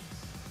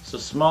 So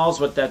Smalls,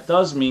 what that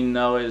does mean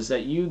though is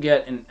that you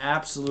get an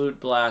absolute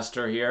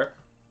blaster here.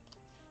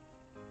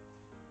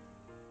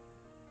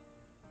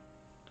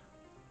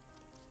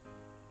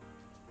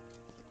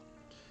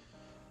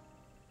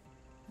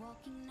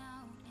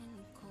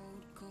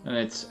 And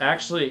it's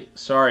actually,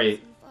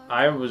 sorry,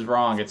 I was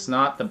wrong. It's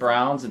not the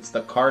Browns, it's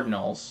the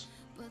Cardinals.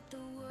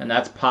 And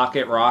that's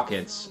Pocket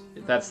Rockets.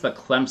 That's the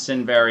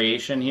Clemson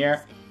variation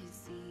here.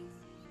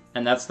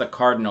 And that's the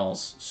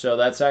Cardinals. So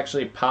that's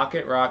actually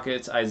Pocket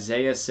Rockets,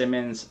 Isaiah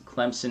Simmons,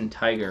 Clemson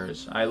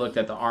Tigers. I looked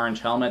at the orange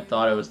helmet,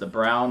 thought it was the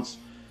Browns.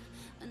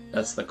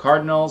 That's the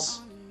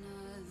Cardinals.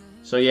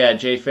 So yeah,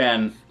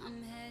 J-Fan,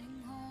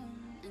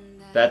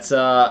 that's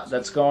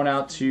going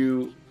out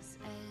to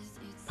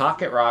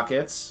Pocket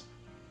Rockets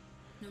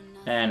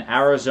and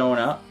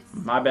Arizona.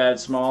 My bad,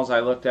 Smalls. I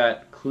looked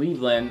at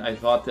Cleveland. I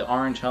thought the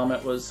orange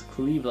helmet was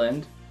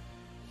Cleveland.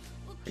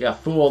 I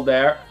got fooled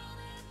there.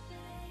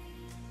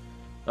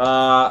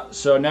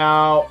 So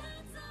now,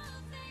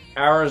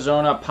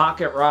 Arizona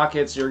Pocket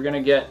Rockets, you're going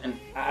to get an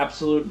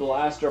absolute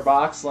blaster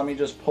box. Let me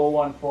just pull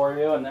one for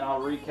you, and then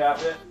I'll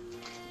recap it.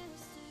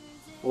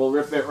 We'll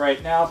rip it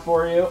right now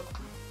for you.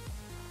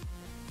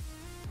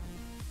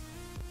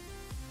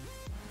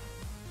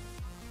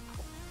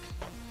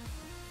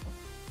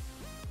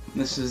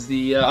 This is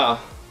the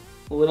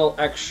little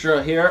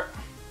extra here.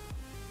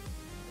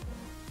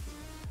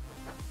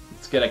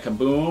 Let's get a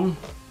kaboom.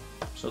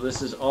 So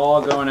this is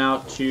all going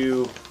out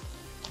to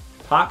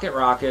Pocket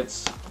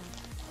Rockets.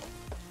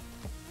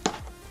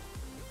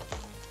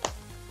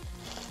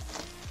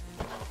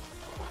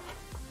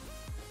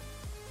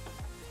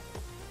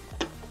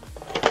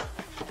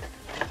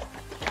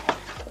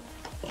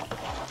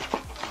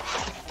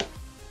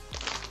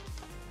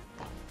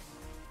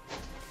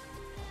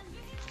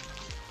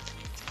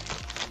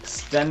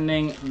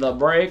 Extending the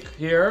break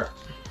here.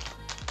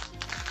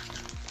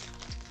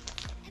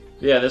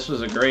 Yeah, this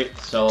was a great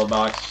Cello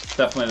box.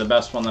 Definitely the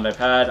best one that I've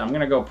had. I'm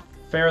going to go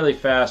fairly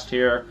fast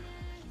here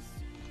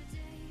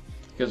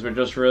because we're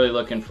just really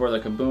looking for the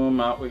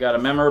kaboom. We got a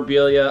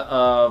memorabilia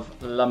of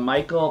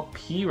LaMichael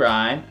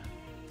Pirine.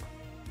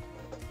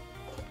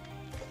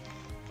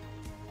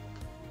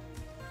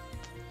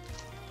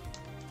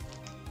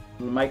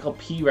 LaMichael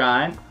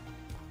Pirine.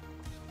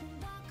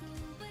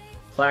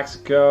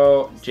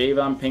 Plaxico,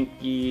 Javon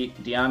Pinky,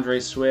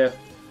 DeAndre Swift,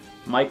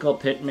 Michael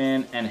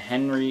Pittman, and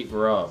Henry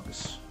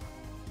Ruggs.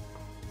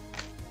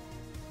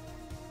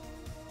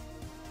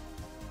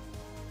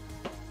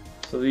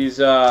 So these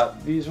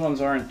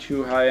ones aren't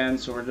too high end,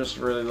 so we're just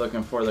really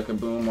looking for the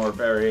kaboom or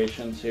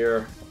variations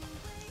here.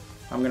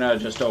 I'm gonna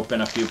just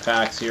open a few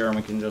packs here and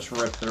we can just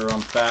rip through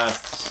them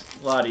fast.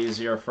 It's a lot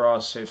easier for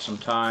us, save some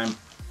time.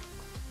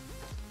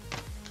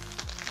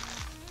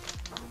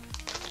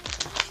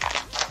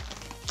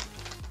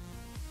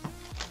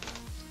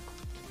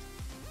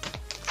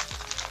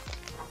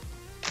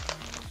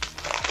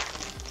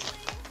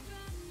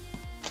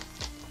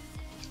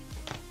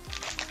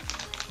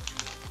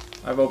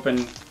 I've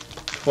opened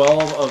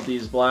 12 of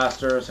these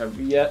blasters, have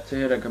yet to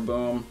hit a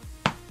kaboom.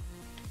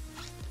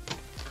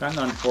 Kind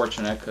of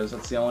unfortunate because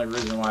that's the only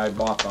reason why I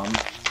bought them,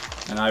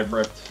 and I've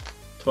ripped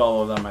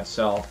 12 of them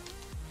myself.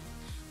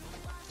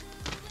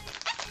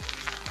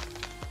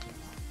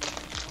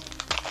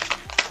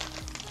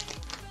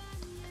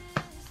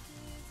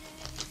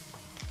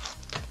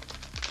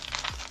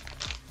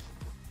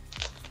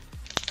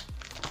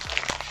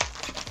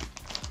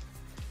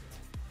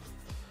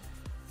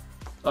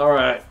 All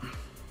right.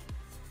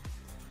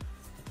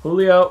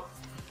 Julio,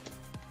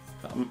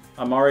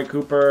 Amari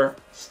Cooper,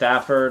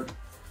 Stafford,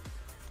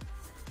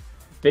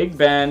 Big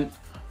Ben,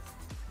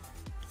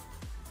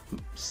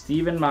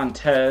 Steven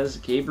Montez,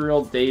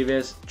 Gabriel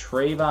Davis,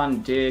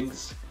 Trayvon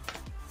Diggs,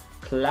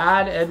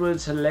 Clyde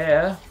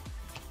Edwards-Helaire,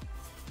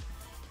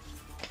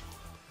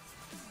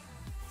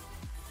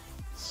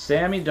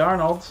 Sammy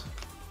Darnold,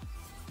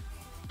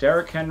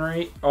 Derrick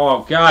Henry.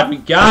 Oh, God, we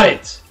got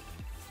it!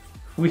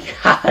 We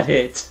got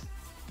it!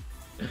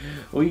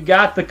 We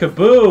got the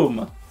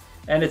kaboom!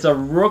 And it's a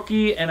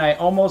rookie, and I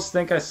almost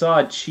think I saw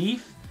a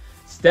Chief.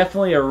 It's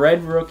definitely a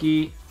red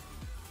rookie.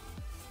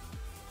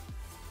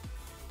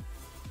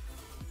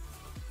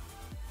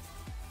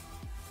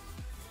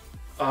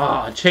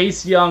 Ah,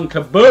 Chase Young,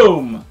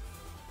 kaboom!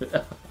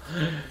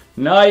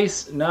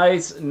 Nice,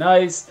 nice,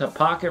 nice. To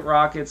Pocket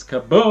Rockets,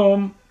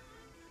 kaboom!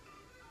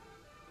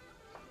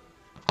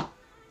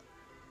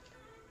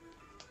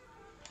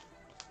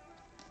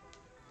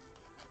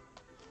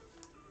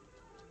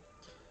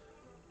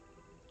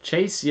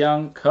 Chase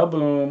Young,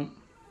 kaboom.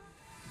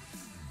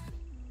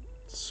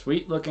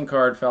 Sweet looking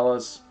card,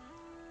 fellas.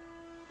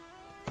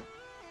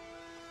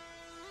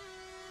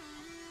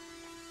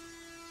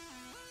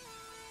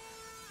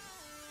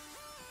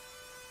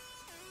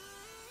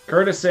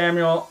 Curtis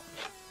Samuel,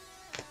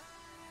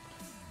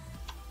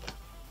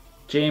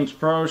 James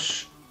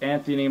Proche,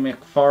 Anthony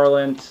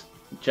McFarland,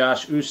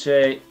 Josh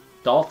Uche,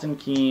 Dalton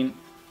Keene,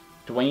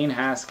 Dwayne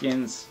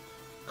Haskins,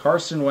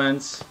 Carson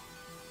Wentz,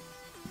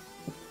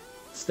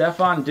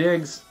 Stephon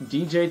Diggs,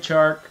 DJ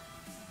Chark,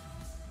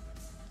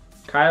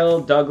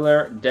 Kyle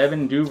Dougler,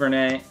 Devin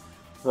Duvernay,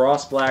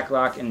 Ross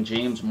Blacklock, and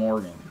James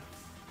Morgan.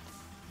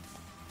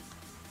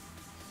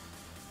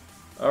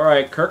 All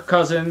right, Kirk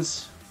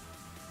Cousins.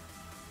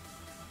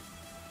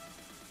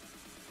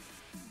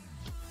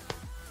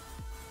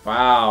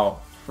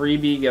 Wow.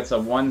 Freebie gets a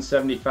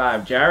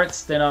 175. Jarrett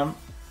Stidham,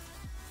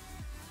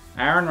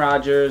 Aaron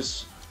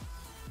Rodgers,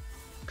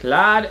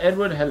 Clyde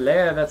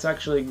Edward-Helaire. That's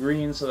actually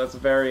green, so that's a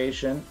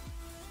variation.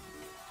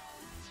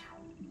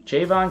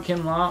 Javon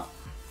Kinlaw,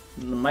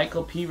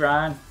 Michael P.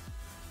 Ryan,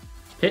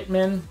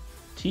 Pittman,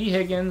 T.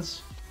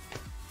 Higgins,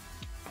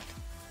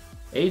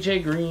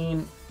 AJ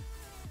Green,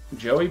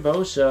 Joey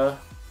Bosa,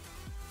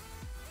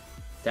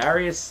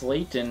 Darius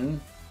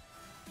Slayton,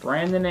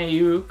 Brandon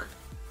Ayuk,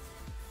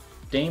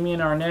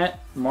 Damian Arnett,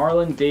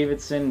 Marlon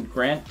Davidson,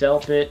 Grant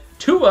Delpit,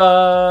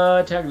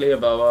 Tua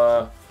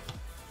Tagliabue,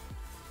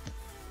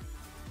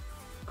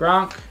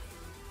 Gronk,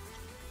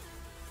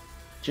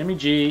 Jimmy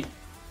G,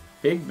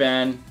 Big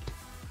Ben,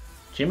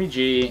 Jimmy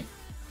G,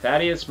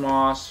 Thaddeus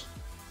Moss,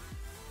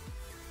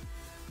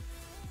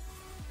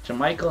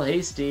 Jermichael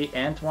Hasty,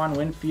 Antoine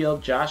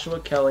Winfield, Joshua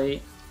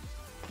Kelly,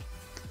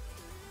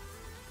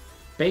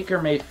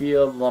 Baker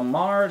Mayfield,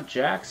 Lamar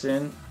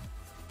Jackson,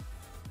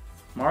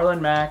 Marlon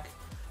Mack,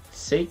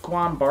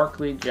 Saquon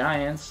Barkley,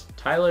 Giants,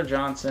 Tyler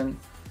Johnson,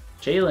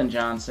 Jalen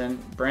Johnson,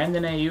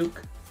 Brandon Ayuk,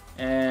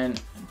 and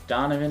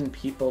Donovan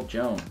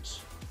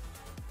People-Jones.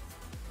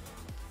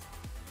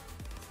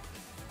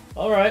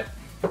 All right.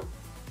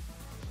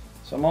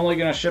 So I'm only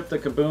going to ship the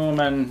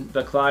Kaboom and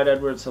the Clyde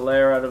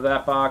Edwards-Helaire out of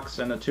that box,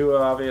 and the Tua,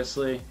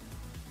 obviously.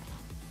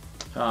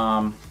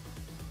 I'll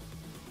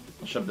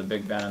ship the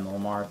Big Ben and the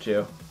Lamar,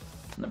 too.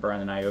 And the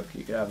Brandon Ayuk.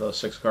 You could have those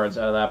 6 cards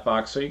out of that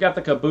box. So you got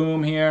the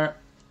Kaboom here.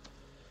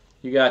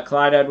 You got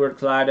Clyde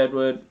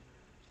Edward,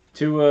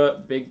 Tua,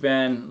 Big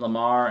Ben,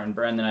 Lamar, and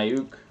Brandon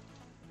Ayuk.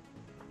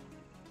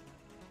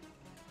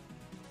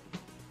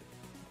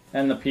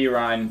 And the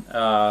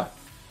Pirine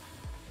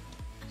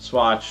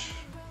swatch.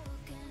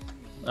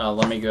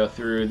 Let me go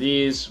through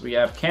these. We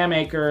have Cam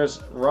Akers,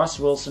 Russ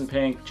Wilson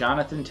pink,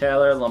 Jonathan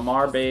Taylor,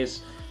 Lamar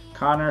base,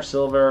 Connor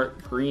Silver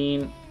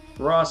green,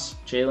 Russ,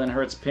 Jalen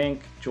Hurts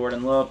pink,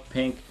 Jordan Love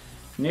pink,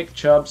 Nick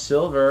Chubb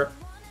silver,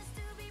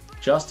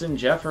 Justin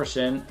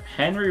Jefferson,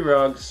 Henry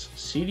Ruggs,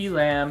 CeeDee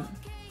Lamb,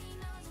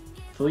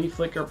 Flea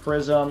Flicker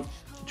Prism,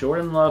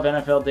 Jordan Love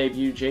NFL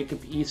debut,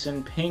 Jacob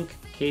Eason pink,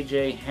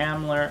 KJ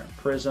Hamler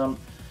Prism,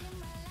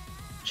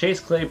 Chase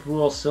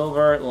Claypool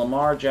silver,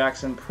 Lamar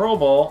Jackson Pro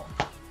Bowl,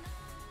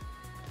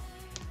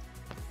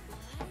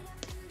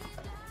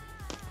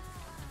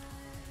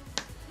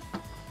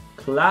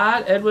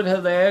 Clyde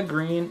Edward-Helaire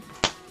green,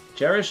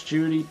 Jerish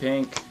Judy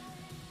pink,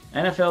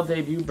 NFL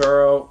debut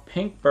Burrow,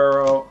 pink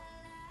Burrow,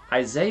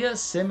 Isaiah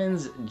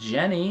Simmons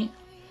Jenny,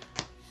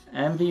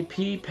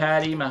 MVP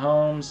Patty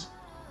Mahomes,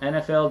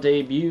 NFL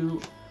debut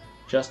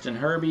Justin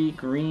Herbie,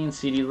 green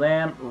CeeDee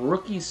Lamb,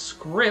 rookie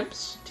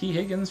scripts, T.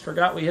 Higgins,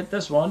 forgot we hit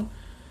this one,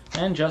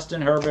 and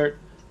Justin Herbert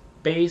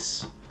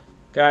base.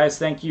 Guys,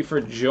 thank you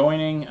for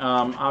joining.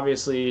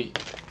 Obviously,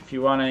 if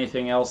you want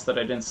anything else that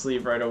I didn't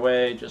sleeve right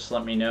away, just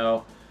let me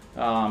know.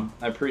 I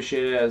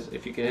appreciate it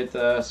if you could hit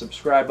the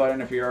subscribe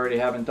button if you already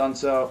haven't done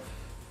so.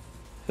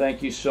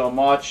 Thank you so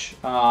much.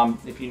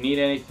 If you need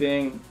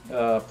anything,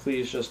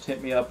 please just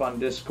hit me up on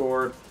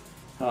Discord.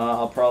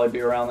 I'll probably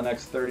be around the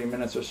next 30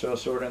 minutes or so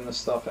sorting this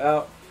stuff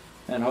out.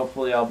 And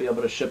hopefully I'll be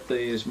able to ship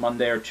these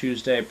Monday or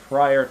Tuesday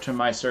prior to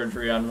my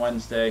surgery on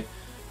Wednesday.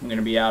 I'm going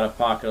to be out of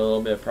pocket a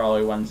little bit,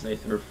 probably Wednesday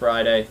through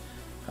Friday.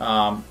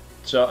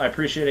 So I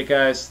appreciate it,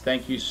 guys.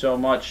 Thank you so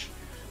much.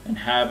 And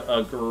have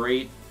a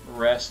great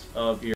rest of your